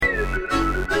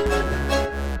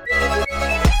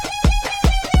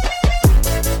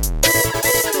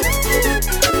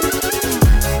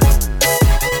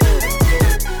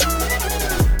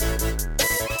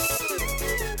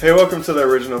Hey, welcome to the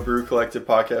Original Brew Collective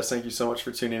podcast. Thank you so much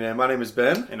for tuning in. My name is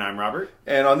Ben. And I'm Robert.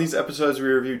 And on these episodes, we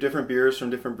review different beers from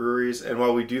different breweries. And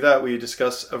while we do that, we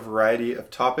discuss a variety of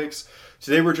topics.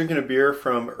 Today, we're drinking a beer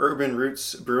from Urban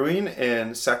Roots Brewing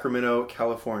in Sacramento,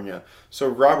 California. So,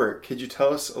 Robert, could you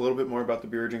tell us a little bit more about the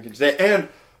beer we're drinking today? And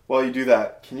while you do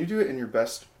that, can you do it in your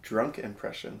best drunk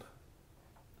impression?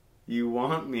 You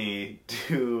want me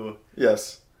to...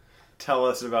 Yes. Tell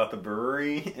us about the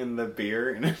brewery and the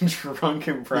beer in a drunk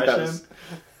impression? Yes.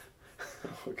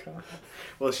 Oh, God.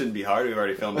 Well, it shouldn't be hard. We've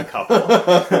already filmed a couple.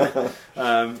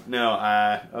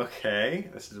 Okay.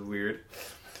 This is weird.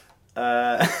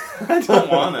 I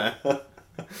don't want to.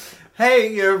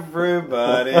 Hey,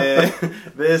 everybody.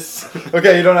 This...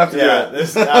 Okay, you don't have to do it.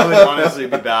 That would honestly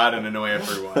be bad and annoy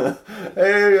everyone.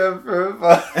 Hey,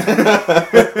 everybody.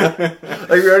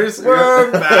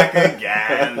 We're back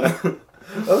again.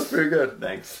 That was pretty good.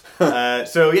 Thanks.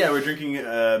 We're drinking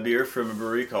a beer from a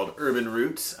brewery called Urban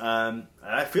Roots.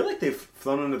 I feel like they've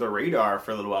flown under the radar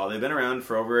for a little while. They've been around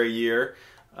for over a year.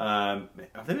 Have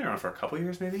they been around for a couple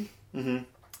years, maybe? Mm-hmm.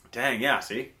 Dang, yeah.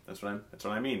 See, that's what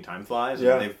I mean. Time flies.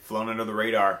 Yeah. And they've flown under the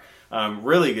radar.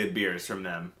 Really good beers from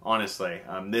them, honestly.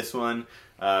 This one,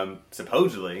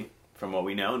 supposedly, from what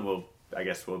we know, and I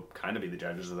guess we'll kind of be the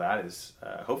judges of that, is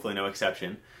hopefully no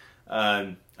exception.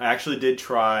 I actually did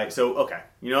try... So, okay.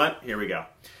 You know what? Here we go.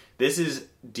 This is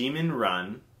Demon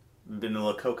Run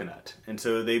Vanilla Coconut. And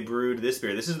so they brewed this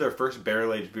beer. This is their first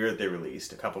barrel-aged beer that they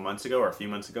released a couple months ago, or a few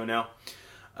months ago now.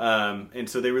 And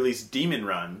so they released Demon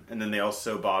Run, and then they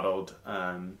also bottled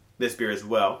this beer as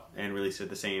well, and released it at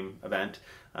the same event.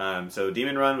 So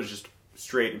Demon Run was just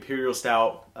straight Imperial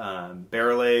Stout,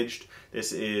 barrel-aged.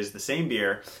 This is the same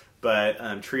beer,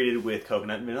 but treated with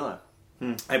coconut and vanilla.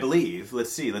 I believe.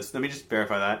 Let's see. Let me just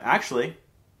verify that. Actually,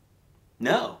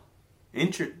 no.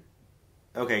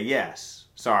 Okay, yes.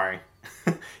 Sorry.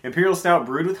 Imperial Stout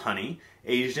brewed with honey,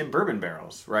 aged in bourbon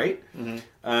barrels, right?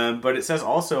 Mm-hmm. But it says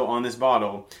also on this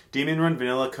bottle, Demon Run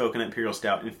Vanilla Coconut Imperial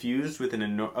Stout infused with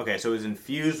it was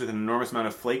infused with an enormous amount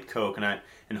of flaked coconut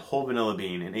and whole vanilla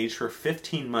bean and aged for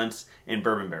 15 months in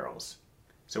bourbon barrels.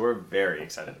 So we're very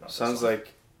excited about this. Sounds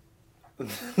like...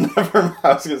 Never mind.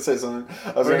 I was going to say something.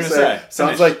 I was going to say,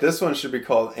 sounds like this one should be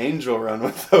called Angel Run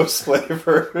with those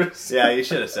flavors. Yeah, you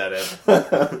should have said it.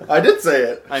 I did say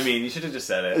it. I mean, you should have just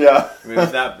said it. Yeah. I mean,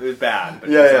 it was bad. But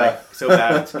Yeah, it was yeah. like, so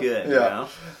bad it's good, Yeah. you know?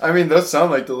 I mean, those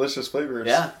sound like delicious flavors.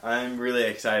 Yeah, I'm really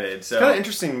excited. So It's kind of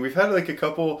interesting. We've had like a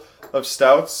couple of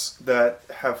stouts that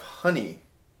have honey.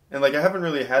 And like I haven't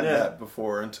really had that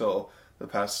before until the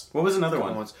past What was another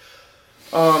one? months.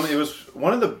 It was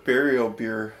one of the Burial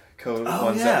Beer Code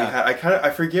ones that we had.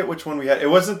 I forget which one we had. It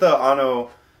wasn't the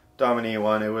Anno Domini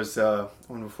one. It was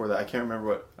one before that. I can't remember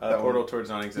what. Portal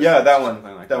Towards Non-Existence. Yeah, that one.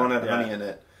 Like that one had honey in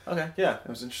it. Okay, yeah. It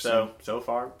was interesting. So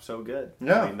far, so good.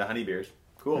 Yeah. I mean, the honey beers.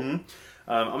 Cool.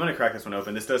 Mm-hmm. I'm going to crack this one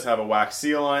open. This does have a wax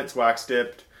seal on it. It's wax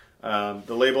dipped. The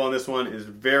label on this one is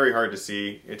very hard to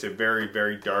see. It's a very,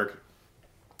 very dark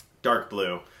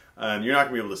blue. You're not going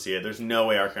to be able to see it. There's no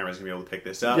way our camera's going to be able to pick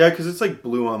this up. Yeah, because it's like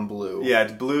blue on blue. Yeah,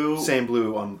 it's blue. Same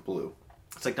blue on blue.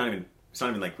 It's like not even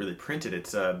like really printed.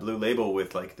 It's a blue label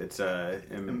with like it's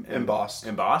embossed.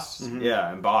 Embossed? Mm-hmm.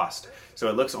 Yeah, embossed. So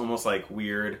it looks almost like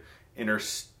weird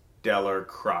interstellar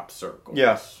crop circles.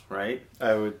 Yeah. Right?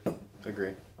 I would agree.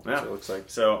 Yeah. That's what it looks like.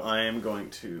 So I am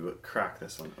going to crack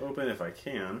this one open if I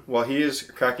can. While he is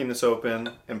cracking this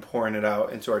open and pouring it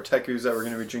out into our Tekus that we're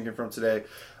going to be drinking from today,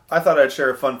 I thought I'd share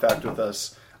a fun fact with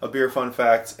us, a beer fun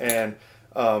fact, and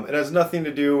it has nothing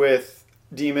to do with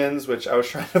demons, which I was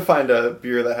trying to find a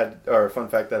beer that had, or a fun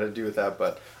fact that had to do with that,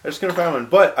 but I just couldn't find one.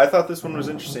 But I thought this one was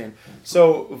interesting.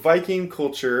 So Viking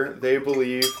culture, they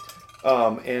believe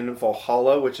in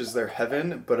Valhalla, which is their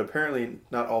heaven, but apparently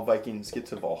not all Vikings get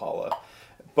to Valhalla.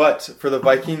 But for the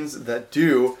Vikings that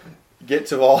do get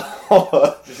to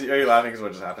Valhalla... Are you laughing because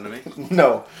what just happened to me?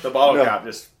 No. The bottle cap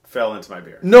just fell into my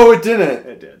beer. No, it didn't.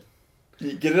 It did.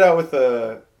 You get it out with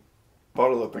a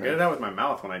bottle opener. I get it out with my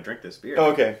mouth when I drink this beer.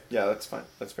 Oh, okay. Yeah, that's fine.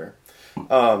 That's fair.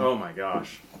 Oh my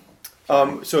gosh.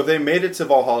 So if they made it to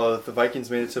Valhalla, if the Vikings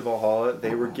made it to Valhalla,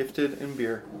 they were gifted in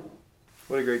beer.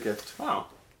 What a great gift. Wow.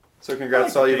 So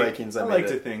congrats to all you Vikings that I made like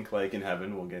it. to think like in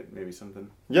heaven we'll get maybe something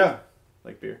Yeah.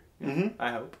 like beer. Yeah, Mm-hmm.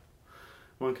 I hope.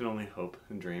 One can only hope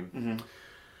and dream. Mm-hmm.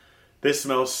 This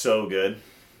smells so good.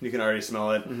 You can already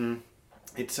smell it. Mm-hmm.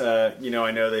 It's I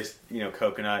know they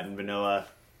coconut and vanilla,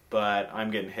 but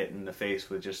I'm getting hit in the face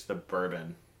with just the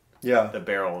bourbon. Yeah. The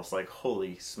barrels, like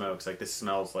holy smokes! Like this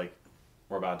smells like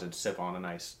we're about to sip on a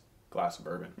nice glass of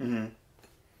bourbon. Mm-hmm.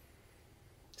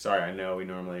 Sorry, I know we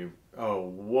normally Oh,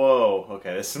 whoa.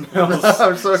 Okay, this smells...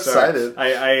 I'm so Sorry. excited.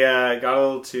 I got a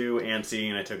little too antsy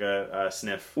and I took a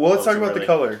sniff. Well, let's a talk little about too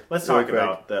the early. color. Let's really talk quick.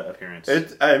 about the appearance.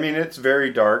 I mean, it's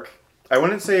very dark. I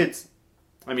wouldn't say it's...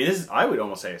 I mean, I would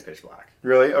almost say it's pitch black.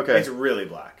 Really? Okay. It's really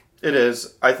black. It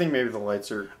is. I think maybe the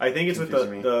lights are... I think it's with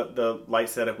confusing me. the light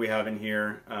setup we have in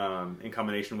here, in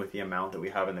combination with the amount that we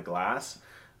have in the glass.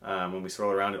 When we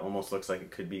swirl around, it almost looks like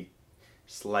it could be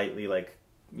slightly like,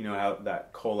 you know how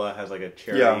that cola has like a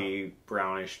cherry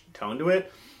brownish tone to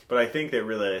it. But I think that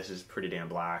really this is pretty damn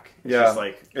black. It's just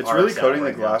like it's our really setup coating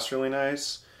right the now. glass really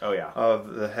nice. Oh yeah.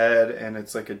 Of the head, and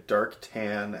it's like a dark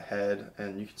tan head,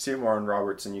 and you can see it more on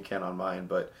Robert's than you can on mine,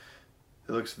 but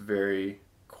it looks very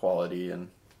quality and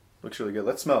looks really good.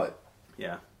 Let's smell it.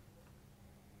 Yeah.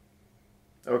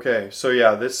 Okay, so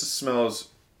yeah, this smells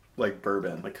like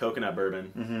bourbon. Like coconut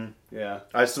bourbon. Mm-hmm. Yeah.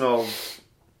 I smell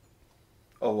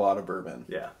a lot of bourbon.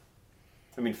 Yeah.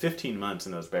 I mean, 15 months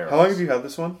in those barrels. How long have you had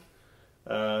this one?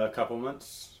 A couple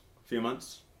months. A few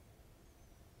months.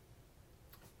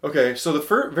 Okay, so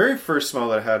the very first smell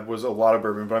that I had was a lot of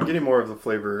bourbon, but I'm getting more of the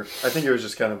flavor. I think it was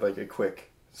just kind of like a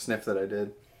quick sniff that I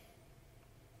did.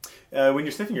 When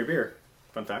you're sniffing your beer,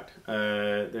 fun fact,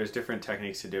 there's different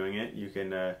techniques to doing it. You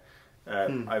can,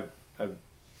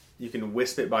 you can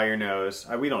wisp it by your nose.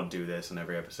 We don't do this in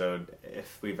every episode,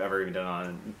 if we've ever even done it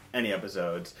on any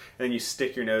episodes. And then you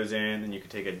stick your nose in, and you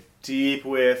can take a deep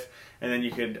whiff, and then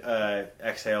you could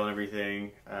exhale and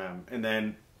everything, and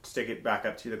then stick it back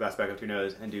up to the glass, back up to your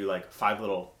nose, and do like 5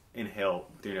 little inhale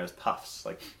through your nose puffs,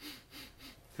 like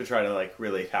to try to like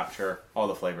really capture all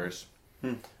the flavors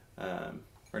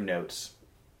or notes.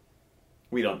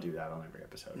 We don't do that on every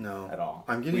episode. No. At all.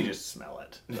 I'm getting- We just smell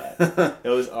it. But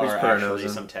those are put our nose actually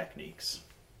in. some techniques.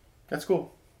 That's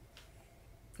cool.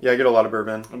 Yeah, I get a lot of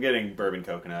bourbon. I'm getting bourbon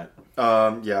coconut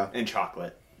Yeah. and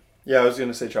chocolate. Yeah, I was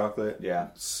gonna say chocolate. Yeah.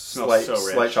 Slight, so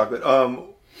rich. slight chocolate.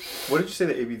 What did you say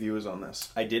the ABV was on this?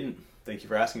 I didn't. Thank you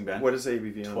for asking, Ben. What is the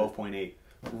ABV on 12.8. it?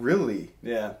 Really?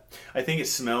 Yeah. I think it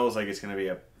smells like it's going to be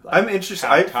a... I'm interested.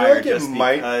 half I feel tire like it just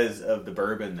might. because of the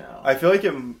bourbon, though. I feel like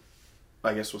it.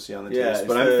 I guess we'll see on the Yeah, taste, it's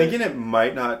but I'm the- thinking it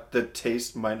might not. The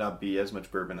taste might not be as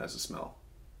much bourbon as the smell.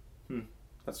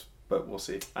 But we'll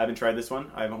see. I haven't tried this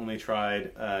one. I've only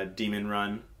tried Demon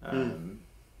Run.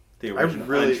 The original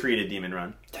really- untreated Demon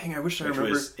Run. Dang, I wish I Which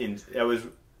remember.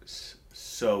 was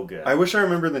so good. I wish I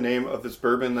remember the name of this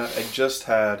bourbon that I just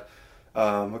had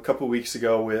a couple weeks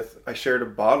ago with. I shared a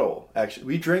bottle. Actually,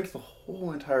 we drank the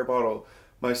whole entire bottle.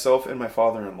 Myself and my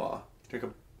father-in-law. Drink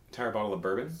an entire bottle of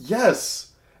bourbon?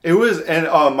 Yes, it was, and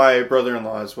my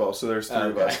brother-in-law as well. So there's 3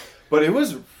 of Okay. us. But it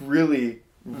was really,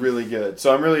 really good.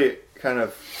 So I'm really kind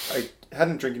of. I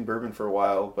hadn't drinking bourbon for a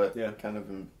while, but Yeah. kind of.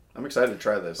 I'm excited to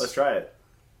try this. Let's try it.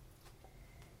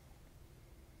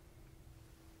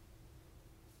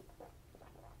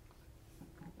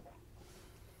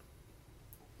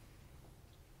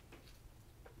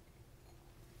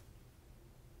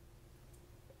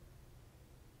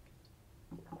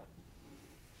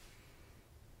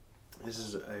 This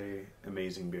is a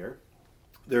amazing beer.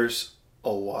 There's a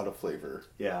lot of flavor.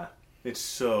 Yeah, it's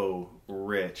so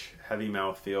rich, heavy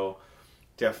mouthfeel,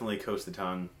 definitely coats the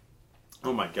tongue.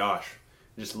 Oh my gosh,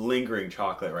 just lingering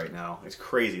chocolate right now. It's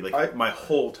crazy. Like my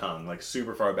whole tongue, like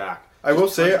super far back. I will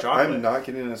Just tons say of chocolate. I'm not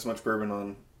getting as much bourbon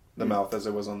on the mouth as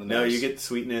it was on the nose. No, you get the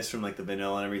sweetness from like the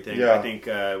vanilla and everything. Yeah. I think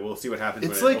we'll see what happens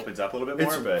It's when like- it opens up a little bit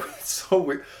more. But It's so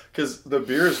weird because the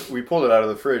beers we pulled it out of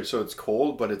the fridge, so it's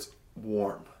cold, but it's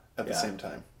warm at the Yeah. same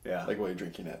time. yeah, Like while you're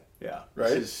drinking it. yeah, right?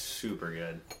 This is super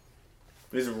good.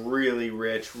 This is really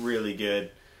rich, really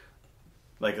good.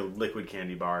 Like a liquid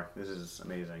candy bar. This is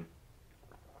amazing.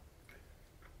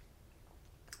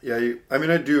 Yeah, I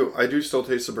mean, I do still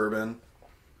taste the bourbon,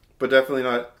 but definitely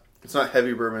not. It's not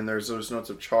heavy bourbon. There's those notes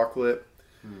of chocolate.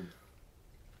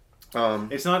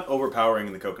 It's not overpowering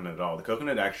in the coconut at all. The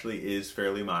coconut actually is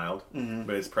fairly mild,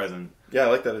 but it's present. Yeah, I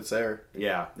like that it's there.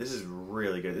 Yeah, this is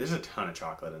really good. There's a ton of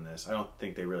chocolate in this. I don't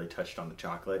think they really touched on the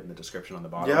chocolate in the description on the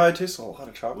bottle. Yeah, I taste a lot of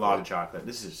A chocolate. lot of chocolate.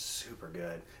 This is super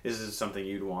good. This is something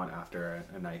you'd want after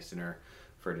a nice dinner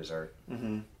for dessert.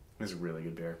 Mm-hmm. This is really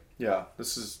good beer. Yeah,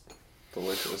 this is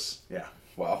delicious. Yeah.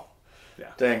 Wow.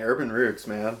 Yeah. Dang, Urban Roots,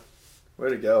 man. Way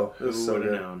to go. This is Who so would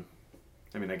have good. known?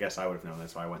 I mean, I guess I would have known.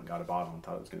 That's why I went and got a bottle and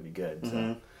thought it was going to be good. Mhm.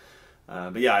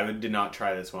 So. But yeah, I did not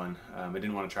try this one. I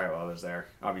didn't want to try it while I was there.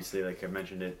 Obviously, like I've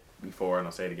mentioned it before, and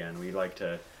I'll say it again. We like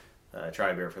to try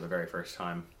a beer for the very first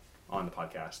time on the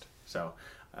podcast. So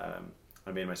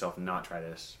I made myself not try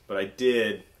this. But I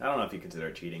did, I don't know if you consider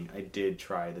it cheating, I did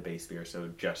try the base beer, so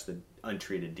just the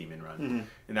untreated Demon Run. Mm-hmm.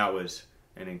 And that was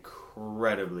an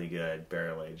incredibly good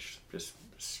barrel-aged, just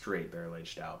straight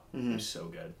barrel-aged stout. It was so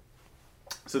good.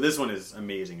 So this one is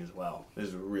amazing as well. This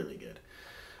is really good.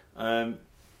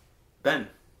 Ben,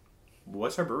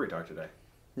 what's our brewery talk today?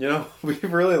 You know, we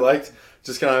really liked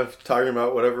just kind of talking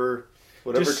about whatever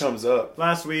Just comes up.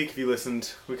 Last week, if you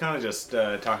listened, we kind of just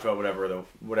talked about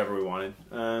whatever we wanted.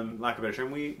 Lack of a better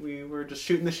term, we were just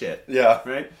shooting the shit. Yeah.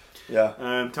 Right?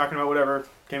 Yeah. Talking about whatever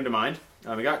came to mind.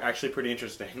 We got actually pretty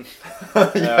interesting.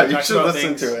 Yeah, you should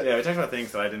listen to it. Yeah, we talked about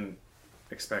things that I didn't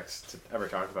expect to ever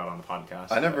talk about on the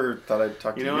podcast. I never thought I'd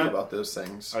talk to you what? about those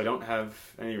things. I don't have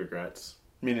any regrets.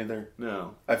 Me neither.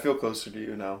 No. I feel closer to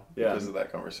you now Yeah. because of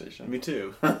that conversation. Me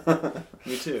too.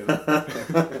 Me too.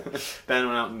 Ben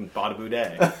went out and bought a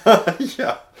boudet.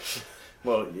 Yeah.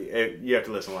 Well, you have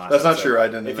to listen to the last That's not episode. true. I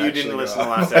didn't. If you didn't actually listen go to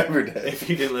the out last every day. if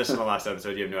you didn't listen to the last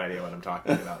episode, you have no idea what I'm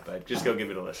talking about. But just go give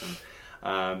it a listen.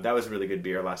 That was a really good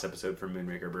beer. Last episode from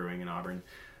Moonraker Brewing in Auburn.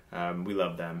 We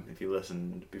love them. If you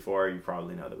listened before, you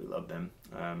probably know that we love them.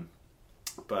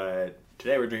 But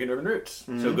today we're drinking Urban Roots.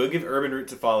 Mm-hmm. So go give Urban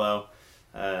Roots a follow.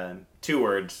 2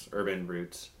 words, Urban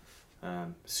Roots.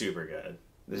 Super good.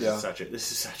 This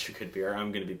is such a good beer.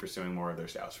 I'm going to be pursuing more of their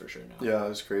stouts for sure now. Yeah, it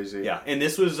was crazy. Yeah, and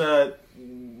this was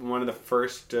one of the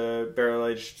first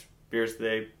barrel-aged beers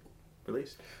they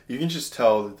released. You can just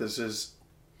tell that this is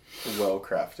a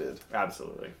well-crafted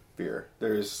Absolutely. beer.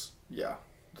 This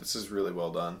is really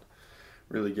well done.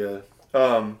 Really good.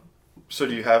 So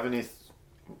do you have any...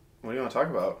 What do you want to talk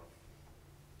about?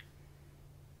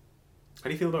 How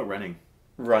do you feel about running?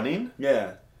 Running?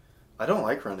 Yeah. I don't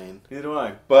like running. Neither do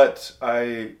I. But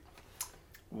I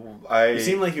You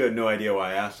seem like you had no idea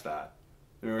why I asked that.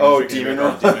 Demon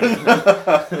Run.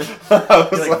 I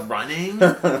was like, running?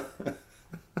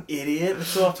 Idiot. It's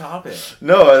so off topic.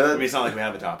 No. I mean, it's not like we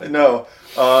have a topic. No.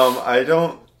 I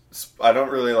don't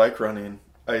really like running.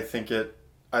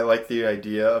 I like the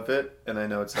idea of it, and I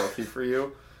know it's healthy for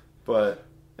you,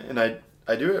 and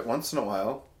I do it once in a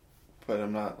while, but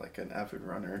I'm not like an avid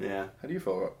runner. Yeah. How do you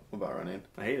feel about running?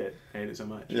 I hate it. I hate it so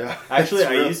much. Yeah. Actually,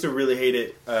 I used to really hate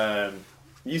it. I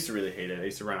used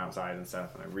to run outside and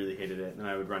stuff, and I really hated it. And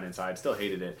I would run inside, still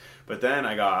hated it. But then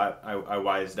I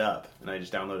wised up, and I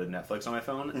just downloaded Netflix on my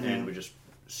phone and would just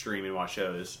stream and watch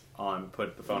shows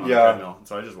put the phone on the treadmill. And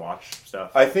so I just watch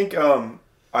stuff. I think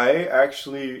I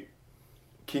actually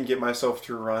can get myself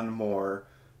to run more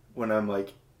when I'm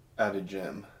like at a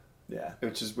gym. Yeah.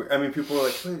 Which is weird. I mean, people are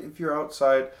like, "Wait, if you're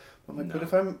outside," I'm like, but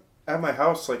if I'm at my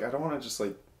house, like, I don't want to just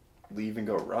like leave and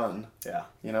go run. Yeah.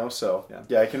 You know, so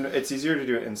yeah, I can. It's easier to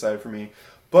do it inside for me.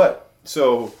 But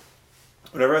so,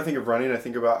 whenever I think of running,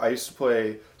 I used to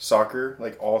play soccer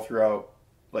like all throughout,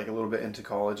 like a little bit into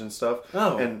college and stuff.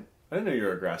 Oh, and I didn't know you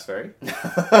were a grass fairy.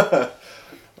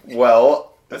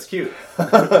 Well, that's cute,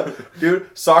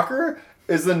 dude. Soccer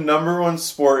is the #1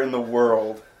 sport in the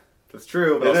world. That's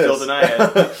true, but I'll still deny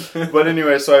it. But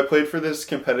anyway, so I played for this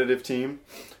competitive team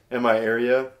in my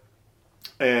area,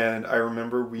 and I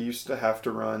remember we used to have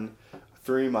to run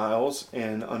 3 miles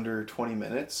in under 20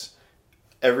 minutes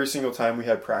every single time we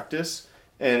had practice.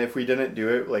 And if we didn't do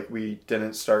it, like, we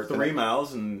didn't start 3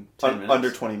 miles in 10 minutes?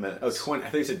 Under 20 minutes. Oh, 20. I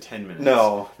thought you said 10 minutes.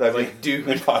 No, that'd be like, dude,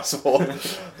 impossible.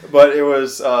 But it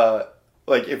was,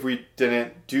 like, if we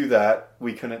didn't do that,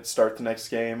 we couldn't start the next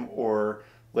game, or,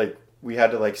 like, we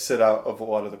had to, like, sit out of a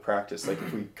lot of the practice, like,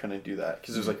 if we couldn't do that,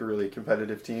 because it was, like, a really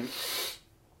competitive team.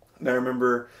 And I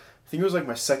remember, I think it was, like,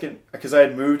 my second, because I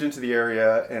had moved into the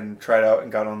area and tried out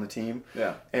and got on the team.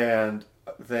 Yeah. And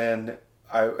then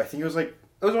I think it was, like,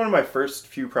 it was one of my first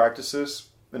few practices,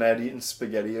 and I had eaten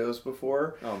SpaghettiOs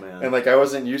before. Oh, man. And, like, I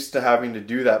wasn't used to having to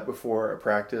do that before a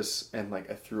practice, and,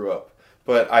 like, I threw up.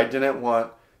 But I didn't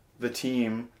want the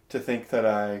team to think that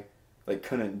I, like,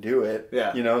 couldn't do it.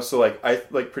 Yeah. You know? So, like, I,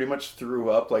 like, pretty much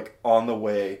threw up, like, on the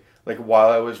way, like, while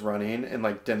I was running, and,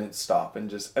 like, didn't stop,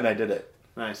 and I did it.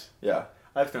 Nice. Yeah.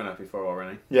 I've thrown up before while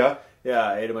running. Yeah? Yeah,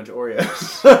 I ate a bunch of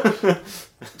Oreos.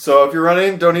 So if you're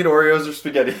running, don't eat Oreos or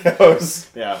SpaghettiOs.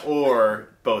 Yeah, or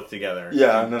both together.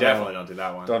 Yeah, Definitely don't do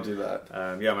that one. Don't do that.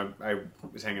 I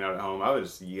was hanging out at home. I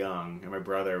was young, and my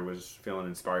brother was feeling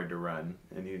inspired to run,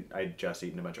 and I'd just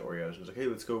eaten a bunch of Oreos. I was like, "Hey,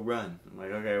 let's go run." I'm like,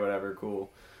 "Okay, whatever,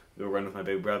 cool." Go run with my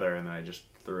big brother, and then I just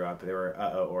threw up. They were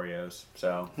Oreos.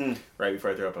 So right before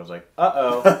I threw up, I was like,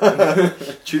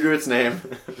 True to its name.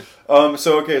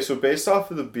 So based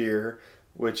off of the beer,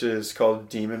 which is called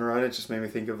Demon Run, it just made me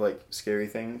think of, like, scary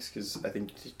things, because I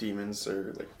think demons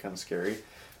are, like, kind of scary.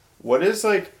 What is,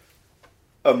 like,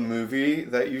 a movie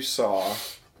that you saw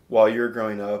while you were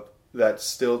growing up that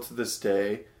still to this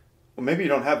day, well, maybe you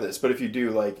don't have this, but if you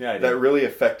do, like, that really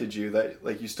affected you, that,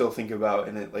 like, you still think about,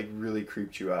 and it, like, really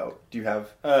creeped you out? Do you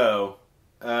have? Oh,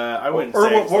 I wouldn't Or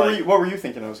say what, it's, what, like, what were you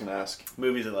thinking I was going to ask?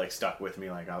 movies that like stuck with me.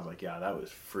 Like I was like, yeah, that was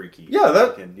freaky. Yeah,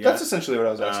 Fucking- that's essentially what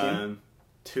I was asking.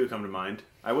 Two come to mind.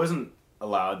 I wasn't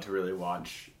allowed to really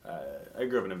watch. I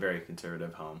grew up in a very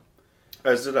conservative home,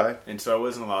 As did I. and so I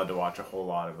wasn't allowed to watch a whole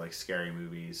lot of like scary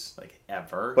movies like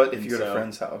ever. But if And you go to so-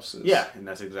 friends' houses. yeah, and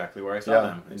that's exactly where I saw Yeah,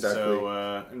 them. And exactly.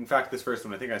 so, in fact, this first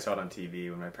one, I think I saw it on TV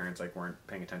when my parents like weren't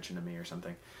paying attention to me or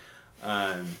something.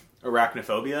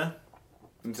 Arachnophobia.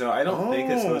 And so I don't think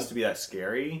it's Oh. supposed to be that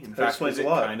scary. In That fact, explains is a it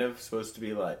lot. kind of supposed to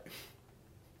be like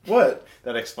What?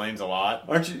 that explains a lot.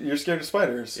 Aren't you? You're scared of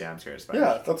spiders. Yeah, I'm scared of spiders.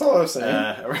 Yeah, that's all I was saying.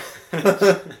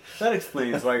 That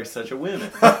explains why you're such a woman.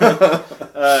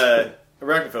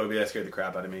 Arachnophobia scared the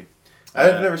crap out of me.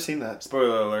 I've never seen that.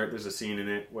 Spoiler alert, there's a scene in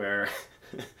it where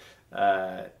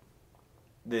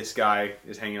this guy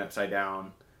is hanging upside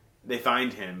down. They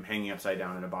find him hanging upside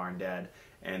down in a barn dead,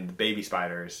 and the baby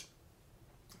spiders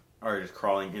are just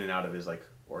crawling in and out of his like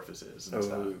orifices and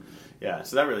stuff. Oh, Yeah,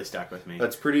 so that really stuck with me.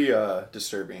 that's pretty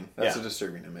disturbing. That's Yeah. a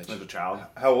disturbing image. As a child.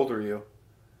 How old were you?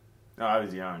 No, I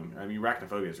was young. I mean,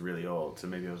 arachnophobia is really old, so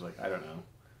maybe I was like, I don't know,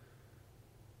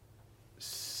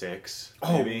 6,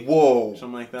 maybe. Oh, whoa.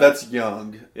 Something like that. That's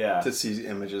young Yeah. to see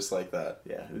images like that.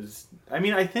 Yeah, it was. I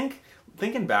mean, I think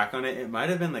thinking back on it, it might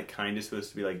have been like kind of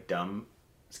supposed to be like dumb,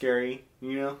 scary,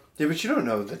 you know. Yeah, but you don't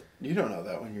know that. You don't know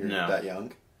that when you're No. that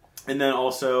young. And then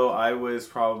also, I was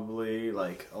probably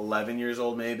like 11 years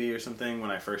old, maybe or something, when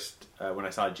I first when I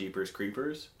saw Jeepers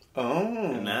Creepers,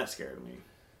 Oh, and that scared me.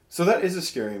 so that is a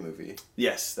scary movie.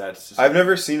 Yes, that's. I've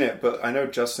never seen it, but I know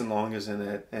Justin Long is in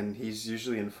it, and he's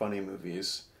usually in funny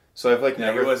movies. So I've like Yeah,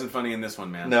 never. it wasn't funny in this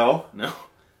one, man. No. No. I mean,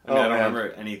 Oh, I don't man.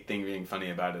 remember anything being funny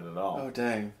about it at all. Oh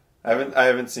dang! I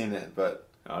haven't seen it, but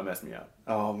Oh, it messed me up.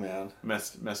 oh man,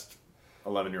 Messed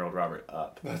 11-year-old Robert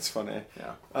up. that's funny.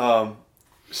 Yeah.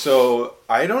 So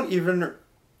I don't even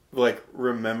like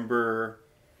remember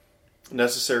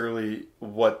necessarily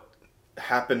what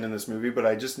happened in this movie, but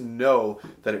I just know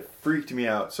that it freaked me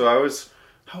out. So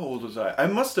how old was I? I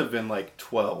must have been like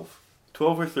 12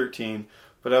 or 13.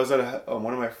 But I was at I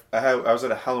was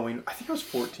at a Halloween. I think I was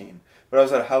 14, but I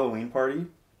was at a Halloween party,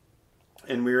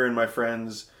 and we were in my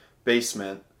friend's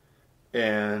basement,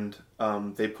 and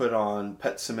they put on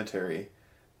Pet Sematary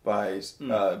by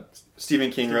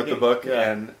Stephen King. Wrote the book,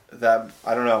 yeah. and that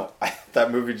I don't know, that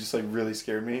movie just like really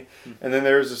scared me. And then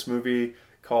there was this movie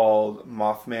called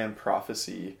Mothman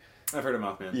Prophecy. I've heard of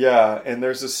Mothman. Yeah, and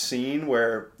there's a scene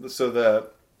where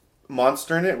the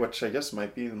monster in it, which I guess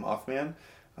might be the Mothman,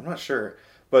 I'm not sure,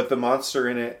 but the monster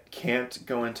in it can't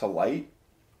go into light.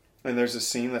 And there's a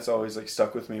scene that's always like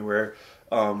stuck with me where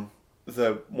one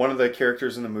of the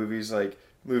characters in the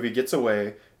movie gets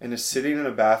away and is sitting in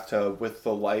a bathtub with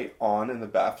the light on in the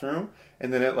bathroom,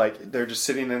 and then they're just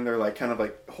sitting in there like kind of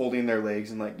like holding their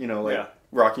legs and like Yeah.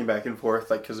 rocking back and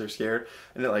forth like because they're scared,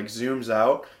 and it like zooms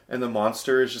out and the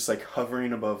monster is just like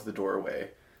hovering above the doorway,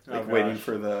 like waiting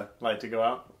for the Light to go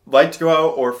out. light to go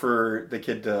out or for the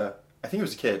kid to, I think it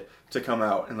was a kid, to come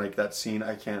out. And like that scene,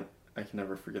 I can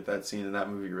never forget that scene, and that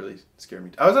movie really scared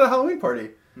me. I was at a Halloween party.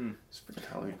 It's freaking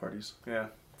Halloween parties. Yeah.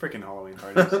 Freaking Halloween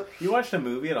parties. You watched a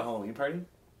movie at a Halloween party?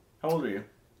 How old were you?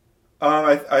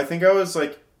 I think I was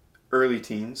like early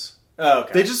teens. Oh,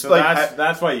 okay. They just, so like,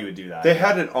 that's why you would do that. They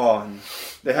had it on.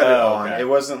 They had it on. Okay. It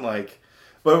wasn't like,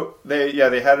 but they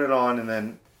had it on, and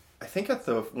then I think at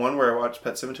the one where I watched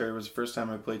Pet Sematary was the first time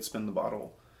I played Spin the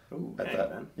Bottle. Ooh, At dang, that,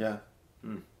 man. yeah.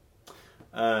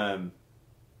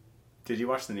 Did you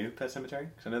watch the new Pet Sematary?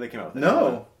 Because I know they came out with a new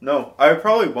one. No, I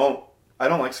probably won't. I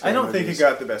don't like. I Scary don't think movies. it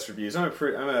got the best reviews. I'm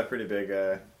a pretty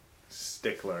big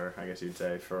stickler, I guess you'd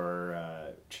say,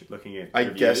 for looking at. I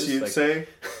reviews. guess you'd Like, say.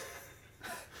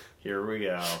 Here we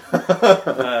go.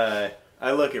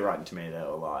 I look at Rotten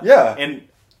Tomato a lot. Yeah. And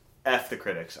F the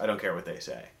critics. I don't care what they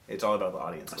say. It's all about the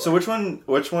audience. So which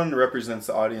one represents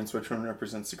the audience? Which one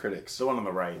represents the critics? The one on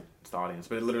the right, it's the audience,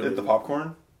 but it literally The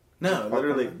popcorn? No, popcorn?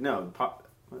 literally no.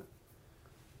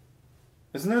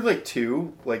 Isn't there like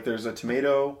two? Like there's a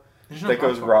tomato There's no that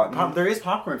goes popcorn. rotten. There is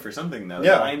popcorn for something though.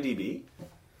 Yeah. Is it IMDb.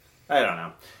 I don't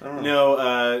know. I don't know.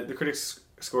 No, the critics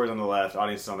scores on the left,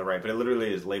 audience is on the right, but it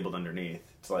literally is labeled underneath.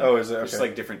 It's like Oh, is it? It's Okay.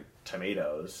 like different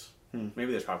tomatoes.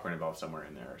 Maybe there's popcorn involved somewhere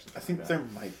in there or something. I think like there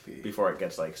that. might be. Before it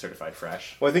gets like certified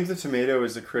fresh. Well, I think the tomato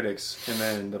is the critics, and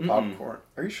then the popcorn.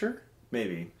 Are you sure?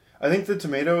 Maybe. I think the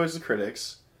tomato is the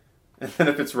critics, and then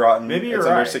if it's rotten, Maybe it's you're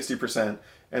under right. 60%,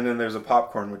 and then there's a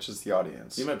popcorn, which is the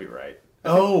audience. You might be right.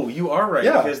 Oh, you are right.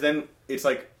 Yeah. Because then it's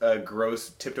like a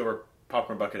gross tipped over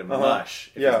popcorn bucket of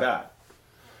mush. If Yeah. it's that.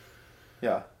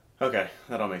 Yeah. Okay,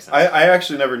 that all makes sense. I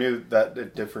actually never knew that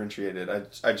it differentiated.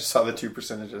 I just saw the two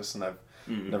percentages, and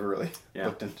never really Yeah.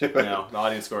 looked into it. No, the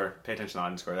audience score. Pay attention to the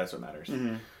audience score. That's what matters.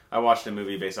 I watched a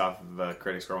movie based off of a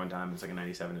critic score one time. It's like a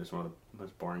 97. It was one of the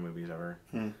most boring movies ever.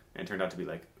 And it turned out to be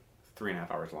like 3.5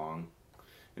 hours long.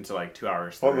 And so like 2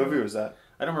 hours What through. movie was that?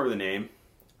 I don't remember the name.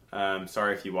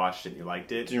 Sorry if you watched it and you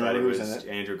liked it. Do you but remember it who was was in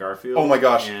it? Andrew Garfield. Oh my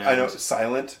gosh, and- I know.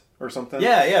 Silent or something?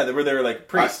 Yeah, they were like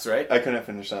priests, right? I couldn't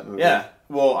finish that movie. Yeah.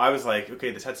 Well, I was like,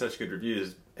 okay, this had such good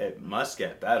reviews. It must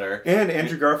get better. And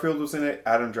Andrew Garfield was in it.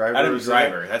 Adam Driver. Adam was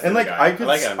Driver, In it. that's and the like guy. I could, I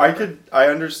like Adam Driver. I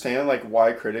understand like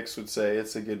why critics would say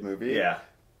it's a good movie. Yeah.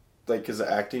 Like because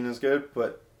the acting is good,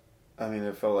 but I mean,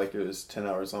 it felt like it was 10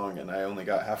 hours long, and I only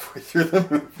got halfway through the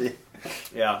movie.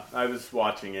 Yeah, I was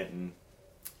watching it, and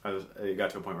it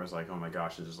got to a point where I was like, oh my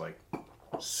gosh, this is like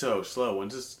so slow.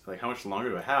 When's this, like, how much longer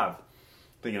do I have?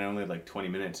 Thinking I only had like 20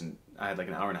 minutes, and I had like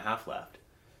an hour and a half left.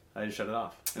 I just shut it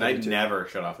off. And I never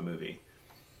shut off a movie.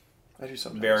 I do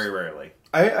sometimes. Very rarely.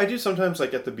 I do sometimes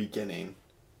like at the beginning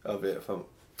of it.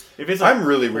 If it's like I'm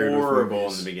really weird with horrible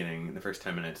movies. in the beginning, in the first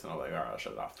 10 minutes, then I'll like, all right, I'll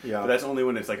shut it off. Yeah. But that's only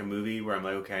when it's like a movie where I'm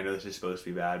like, okay, I know this is supposed to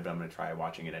be bad, but I'm going to try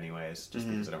watching it anyways, just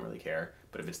because I don't really care.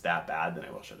 But if it's that bad, then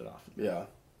I will shut it off. Yeah.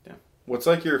 Yeah. What's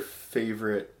like your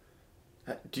favorite?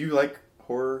 Do you like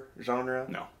horror genre?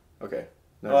 No. Okay.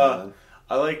 No. then.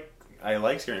 I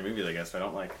like scary movies, I guess. But I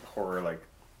don't like horror, like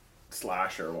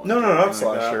slasher ones. No, or not anything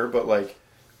like slasher, that. but like,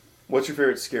 what's your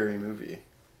favorite scary movie?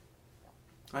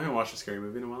 I haven't watched a scary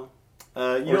movie in a while.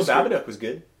 Or Babadook was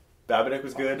good. Babadook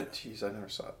was good. Jeez, I never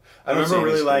saw it. I don't see remember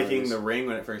any really scary liking movies. The Ring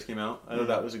when it first came out. I thought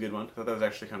that was a good one. I thought that was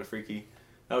actually kind of freaky.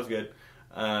 That was good.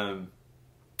 I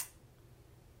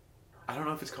don't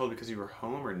know if it's called Because You Were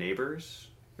Home or Neighbors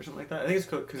or something like that. I think it's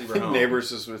called Because You I Were think Home.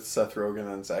 Neighbors is with Seth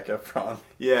Rogen and Zac Efron.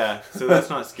 Yeah, so that's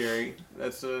not scary.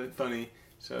 That's funny.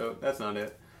 So that's not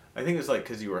it. I think it's like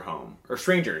Because You Were Home. Or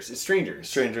Strangers. It's Strangers.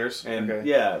 Strangers. And okay.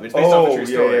 yeah, it's based off a true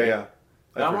story. Yeah.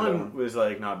 I've That heard one was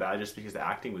like not bad just because the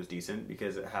acting was decent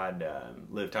because it had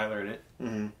Liv Tyler in it.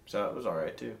 Mm-hmm. So that was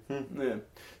alright too. Yeah.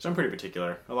 So I'm pretty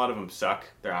particular. A lot of them suck,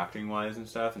 their acting wise and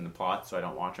stuff, and the plot, so I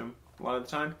don't watch them a lot of the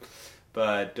time.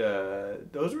 But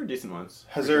those were decent ones.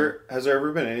 Has there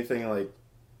ever been anything like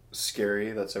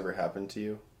scary that's ever happened to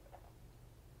you?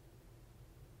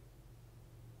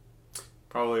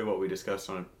 Probably what we discussed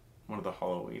on one of the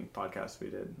Halloween podcasts we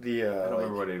did. The I don't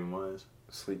remember what it even was.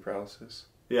 sleep paralysis.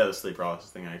 Yeah, the sleep paralysis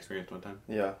thing I experienced one time.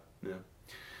 Yeah.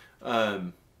 Yeah.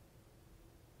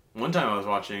 One time I was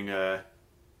watching a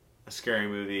scary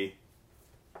movie.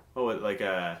 Oh, like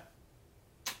it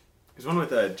was one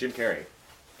with Jim Carrey.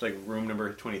 It's like Room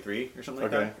Number 23 or something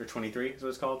like Okay. that, or 23 is what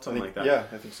it's called, something like that. Yeah,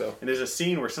 I think so. And there's a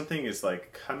scene where something is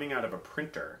like coming out of a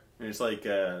printer, and it's like,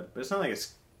 but it's not like a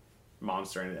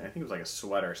monster or anything. I think it was like a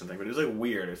sweater or something, but it was like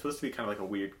weird. It was supposed to be kind of like a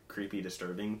weird, creepy,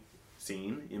 disturbing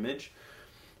image.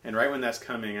 And right when that's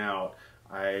coming out,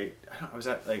 I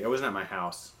wasn't at my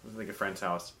house. I was like a friend's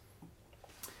house.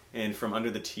 And from under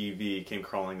the TV came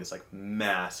crawling this like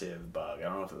massive bug. I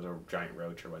don't know if it was a giant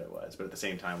roach or what it was, but at the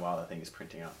same time, wow, that thing is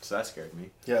printing out. So that scared me.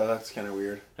 Yeah, that's kind of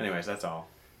weird. Anyways, that's all.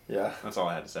 Yeah. That's all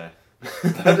I had to say.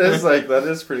 that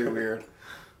is pretty weird.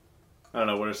 I don't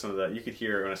know, what are some of the... You could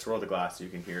hear, when I swirl the glass, you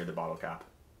can hear the bottle cap.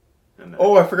 And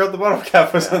Oh, I forgot the bottle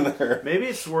cap was in there. maybe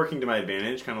it's working to my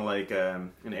advantage, kind of like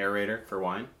an aerator for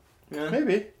wine. Yeah.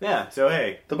 Maybe. Yeah, so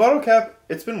hey. The bottle cap,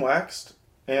 it's been waxed,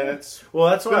 and it's... Well,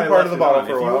 that's why been I part left of the it bottle on.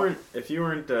 for a while. If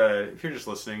you're just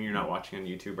listening, you're not watching on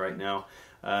YouTube right now,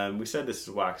 we said this is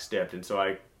wax dipped, and so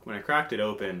when I cracked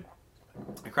open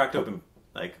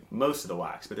like most of the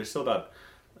wax, but there's still about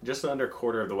just under a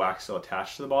quarter of the wax still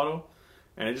attached to the bottle,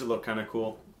 and it just looked kind of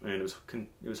cool, and it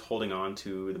was holding on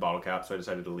to the bottle cap, so I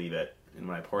decided to leave it, and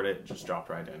when I poured it just dropped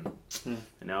right in, and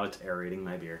now it's aerating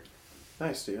my beer.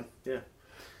 Nice, dude. Yeah.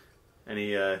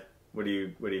 Any what do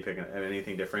you picking?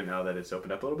 Anything different now that it's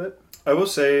opened up a little bit? I will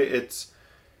say it's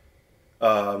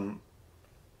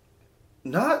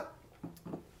not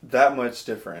that much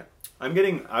different. I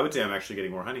would say I'm actually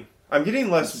getting more honey. I'm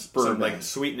getting less bourbon. Some like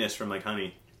sweetness from like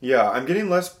honey. Yeah, I'm getting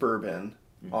less bourbon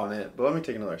on it, but let me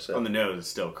take another sip. On the nose, it's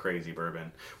still crazy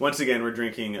bourbon. Once again, we're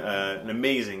drinking an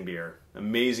amazing beer.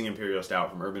 Amazing Imperial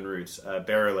Stout from Urban Roots.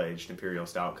 Barrel-aged Imperial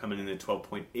Stout coming in at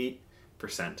 12.8%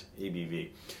 ABV.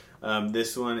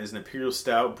 This one is an Imperial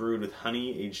Stout brewed with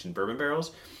honey aged in bourbon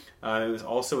barrels. It was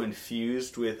also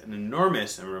infused with an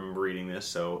enormous, I remember reading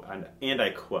this, and I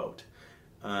quote,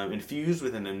 infused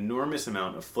with an enormous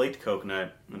amount of flaked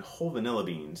coconut and whole vanilla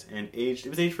beans, and it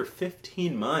was aged for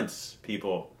 15 months,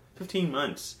 people. 15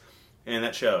 months. And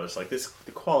that shows. Like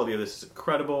the quality of this is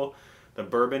incredible. The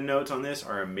bourbon notes on this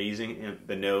are amazing, and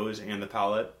the nose and the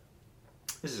palate.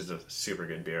 This is a super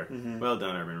good beer. Mm-hmm. Well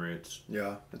done, Urban Roots.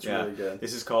 Yeah, it's really good.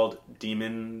 This is called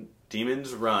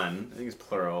Demon's Run. I think it's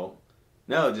plural.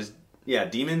 No, just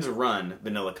Demon's Run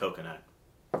Vanilla Coconut.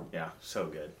 Yeah, so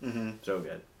good. Mm-hmm. So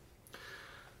good.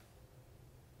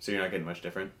 So you're not getting much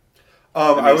different?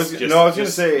 I was going to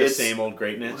say the it's same old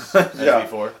greatness as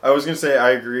before. I was going to say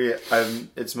I agree.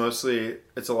 It's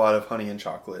a lot of honey and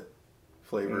chocolate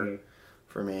flavor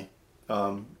for me.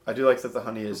 I do like that the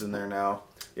honey is in there now.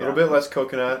 A little bit less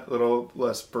coconut, a little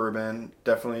less bourbon.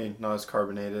 Definitely not as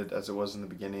carbonated as it was in the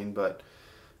beginning, but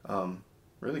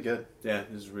really good. Yeah,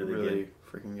 this is really really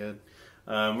freaking good.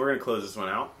 We're going to close this one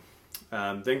out.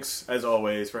 Thanks, as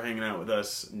always, for hanging out with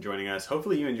us and joining us.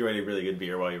 Hopefully you enjoyed a really good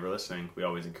beer while you were listening. We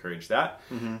always encourage that.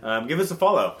 Mm-hmm. Give us a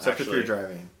follow. Except if you're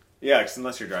driving. Yeah,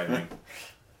 unless you're driving.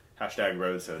 Hashtag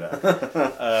road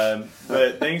soda.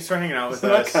 But thanks for hanging out with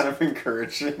us. Isn't that kind of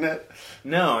encouraging it?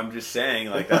 No, I'm just saying,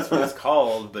 like, that's what it's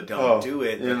called, but don't do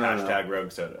it. No, hashtag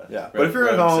rogue soda. Yeah, but if you're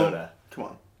at home, come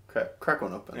on, crack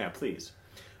one open. Yeah, please.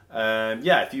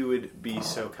 If you would be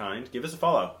so kind, give us a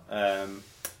follow.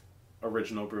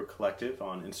 Original Brew Collective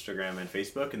on Instagram and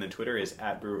Facebook, and then Twitter is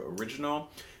 @BrewOriginal.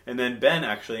 And then Ben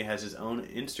actually has his own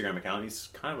Instagram account. He's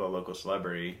kind of a local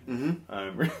celebrity. Mm-hmm.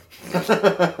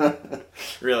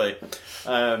 Really.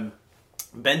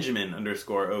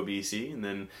 Benjamin_OBC. And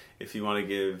then if you want to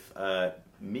give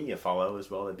me a follow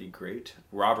as well, that'd be great.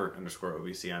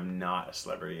 Robert_OBC. I'm not a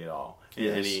celebrity at all in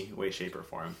any way, shape, or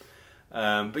form.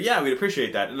 But yeah, we'd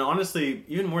appreciate that. And honestly,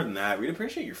 even more than that, we'd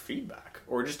appreciate your feedback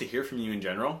or just to hear from you in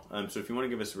general. So if you want to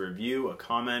give us a review, a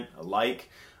comment, a like,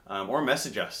 or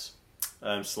message us,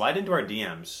 slide into our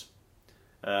DMs.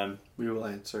 We will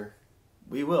answer.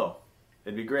 We will.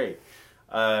 It'd be great.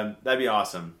 That'd be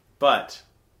awesome. But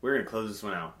we're going to close this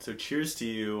one out. So cheers to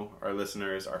you, our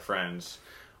listeners, our friends,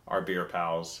 our beer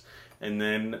pals. And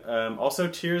then also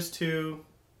cheers to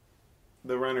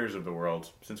the runners of the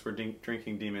world, since we're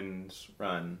drinking Demon's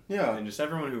Run. Yeah. And just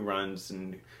everyone who runs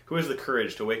and who has the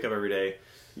courage to wake up every day.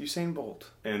 Usain Bolt.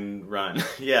 And run.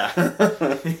 Yeah.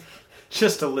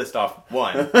 Just to list off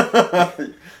one.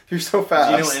 You're so fast.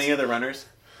 Do you know any other runners?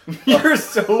 You're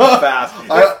so fast.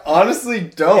 I honestly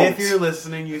don't. If you're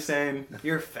listening, Usain,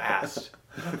 you're fast.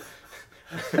 How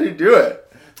do you do it?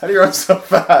 How do you run so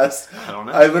fast? I don't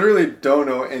know. I literally don't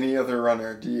know any other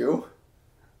runner. Do you?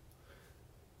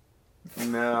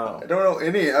 No. I don't know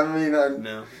any. I mean,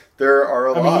 no. There are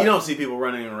a lot. I mean, you don't see people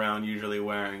running around usually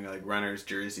wearing like runners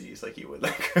jerseys like you would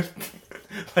like a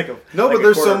no, like but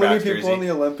there's so many jersey. people in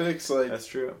the Olympics. Like that's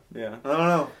true. Yeah. I don't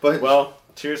know, but well,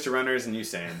 cheers to runners and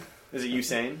Usain. Is it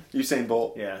Usain? Usain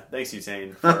Bolt. Yeah. Thanks,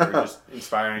 Usain, for just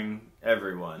inspiring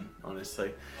everyone,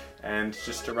 honestly, and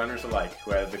just to runners alike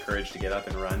who have the courage to get up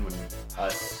and run when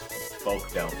us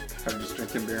folk don't. I'm just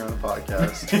drinking beer on a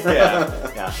podcast.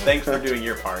 Yeah. Thanks for doing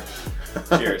your part.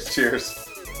 Cheers. Cheers.